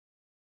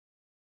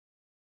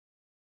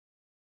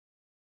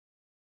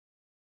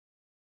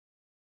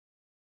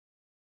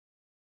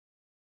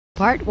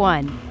Part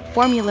 1,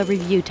 Formula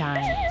Review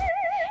Time.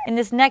 In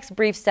this next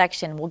brief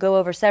section, we'll go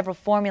over several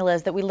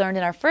formulas that we learned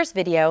in our first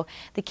video,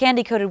 The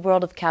Candy-Coated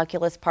World of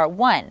Calculus Part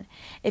 1.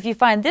 If you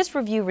find this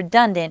review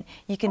redundant,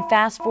 you can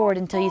fast forward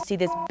until you see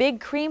this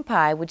big cream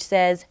pie which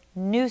says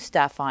new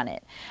stuff on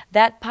it.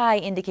 That pie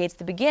indicates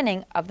the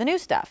beginning of the new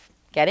stuff.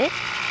 Get it?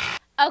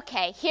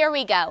 Okay, here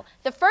we go.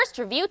 The first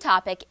review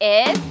topic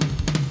is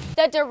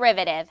the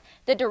derivative.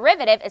 The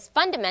derivative is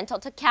fundamental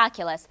to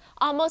calculus.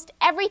 Almost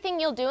everything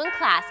you'll do in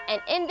class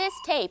and in this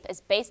tape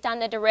is based on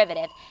the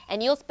derivative,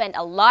 and you'll spend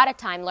a lot of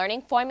time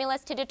learning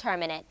formulas to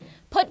determine it.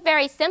 Put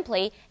very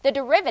simply, the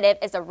derivative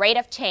is a rate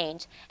of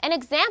change. An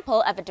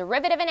example of a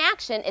derivative in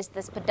action is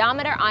the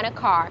speedometer on a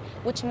car,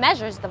 which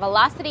measures the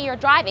velocity you're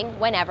driving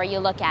whenever you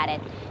look at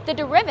it. The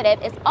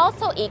derivative is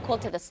also equal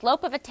to the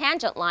slope of a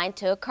tangent line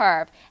to a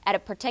curve at a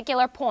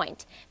particular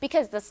point,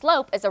 because the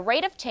slope is a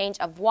rate of change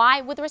of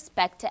y with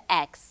respect to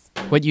x.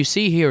 What you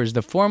see here is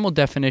the formal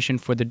definition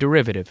for the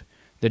derivative.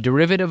 The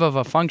derivative of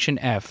a function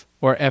f,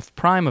 or f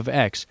prime of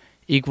x,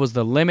 equals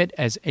the limit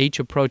as h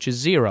approaches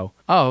 0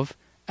 of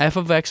f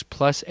of x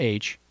plus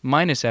h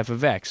minus f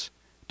of x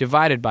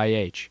divided by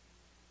h.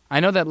 I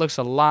know that looks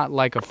a lot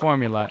like a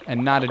formula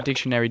and not a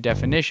dictionary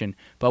definition,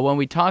 but when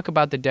we talk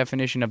about the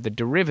definition of the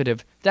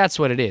derivative, that's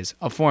what it is,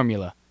 a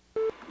formula.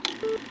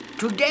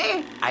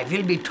 Today, I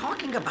will be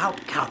talking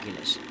about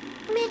calculus,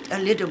 with a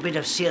little bit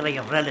of theory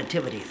of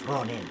relativity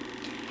thrown in.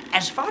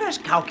 As far as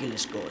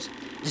calculus goes,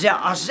 there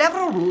are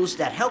several rules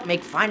that help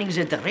make finding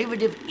the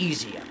derivative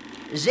easier.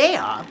 They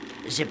are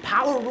the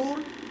power rule,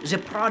 the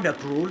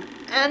product rule,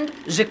 and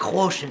the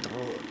quotient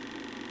rule.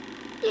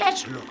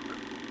 Let's look.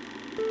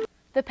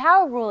 The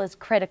power rule is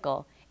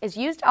critical, is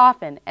used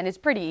often, and is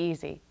pretty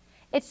easy.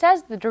 It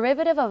says the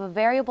derivative of a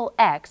variable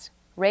x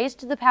raised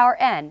to the power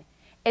n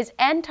is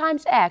n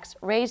times x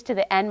raised to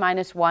the n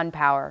minus 1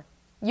 power.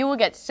 You will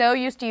get so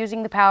used to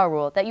using the power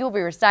rule that you will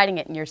be reciting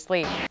it in your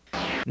sleep.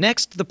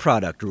 Next, the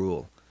product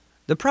rule.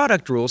 The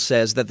product rule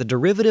says that the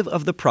derivative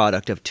of the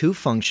product of two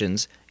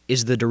functions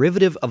is the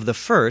derivative of the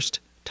first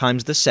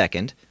times the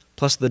second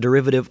plus the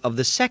derivative of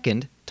the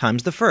second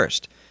times the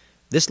first.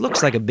 This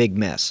looks like a big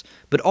mess,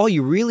 but all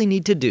you really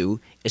need to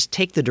do is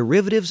take the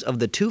derivatives of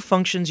the two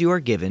functions you are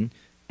given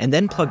and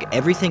then plug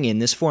everything in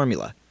this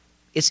formula.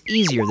 It's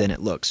easier than it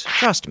looks,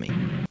 trust me.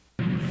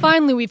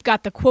 Finally, we've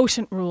got the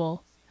quotient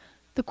rule.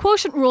 The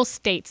quotient rule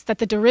states that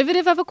the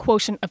derivative of a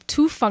quotient of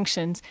two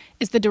functions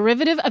is the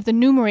derivative of the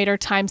numerator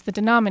times the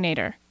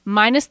denominator,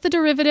 minus the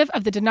derivative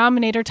of the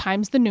denominator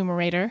times the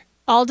numerator,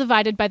 all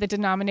divided by the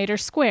denominator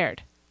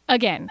squared.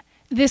 Again,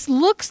 this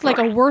looks like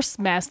a worse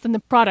mess than the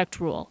product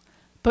rule,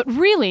 but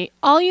really,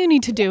 all you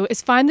need to do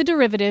is find the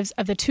derivatives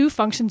of the two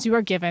functions you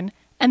are given,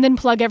 and then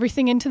plug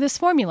everything into this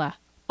formula.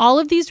 All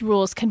of these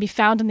rules can be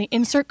found in the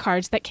insert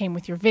cards that came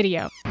with your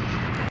video.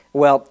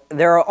 Well,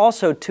 there are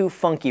also two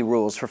funky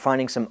rules for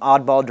finding some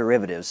oddball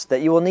derivatives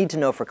that you will need to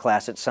know for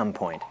class at some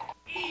point.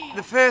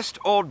 The first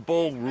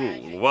oddball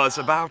rule was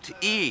about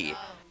E.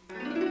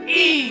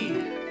 E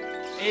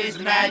is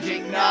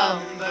magic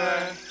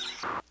number.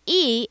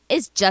 E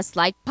is just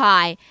like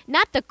pi,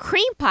 not the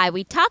cream pie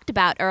we talked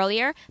about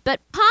earlier,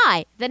 but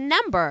pi, the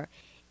number.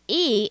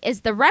 E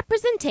is the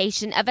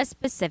representation of a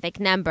specific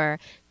number,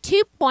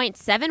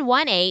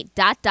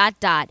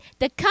 2.718 ...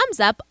 that comes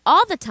up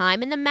all the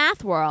time in the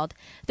math world.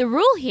 The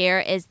rule here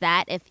is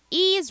that if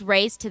E is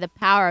raised to the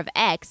power of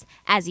x,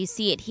 as you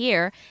see it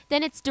here,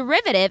 then its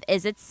derivative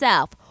is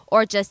itself,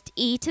 or just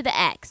e to the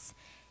x.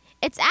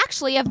 It's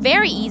actually a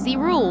very easy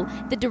rule.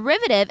 The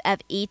derivative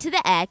of e to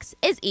the x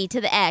is e to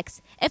the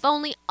x. If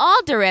only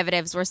all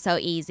derivatives were so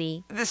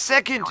easy. The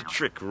second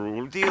trick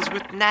rule deals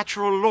with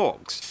natural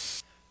logs.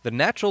 The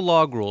natural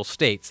log rule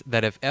states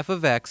that if f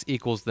of x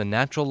equals the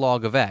natural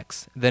log of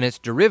x, then its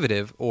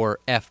derivative, or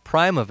f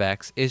prime of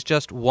x, is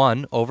just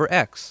 1 over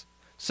x.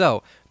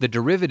 So, the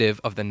derivative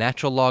of the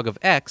natural log of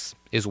x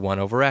is 1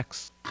 over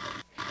x.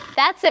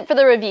 That's it for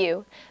the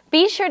review.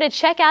 Be sure to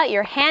check out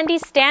your handy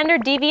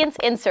standard deviance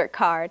insert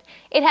card.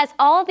 It has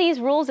all these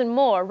rules and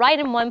more right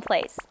in one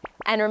place.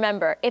 And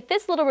remember, if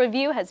this little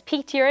review has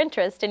piqued your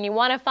interest and you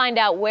want to find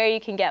out where you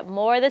can get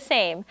more of the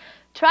same,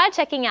 try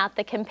checking out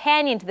the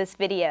companion to this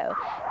video,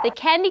 The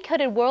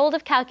Candy-Coated World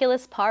of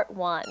Calculus Part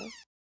 1.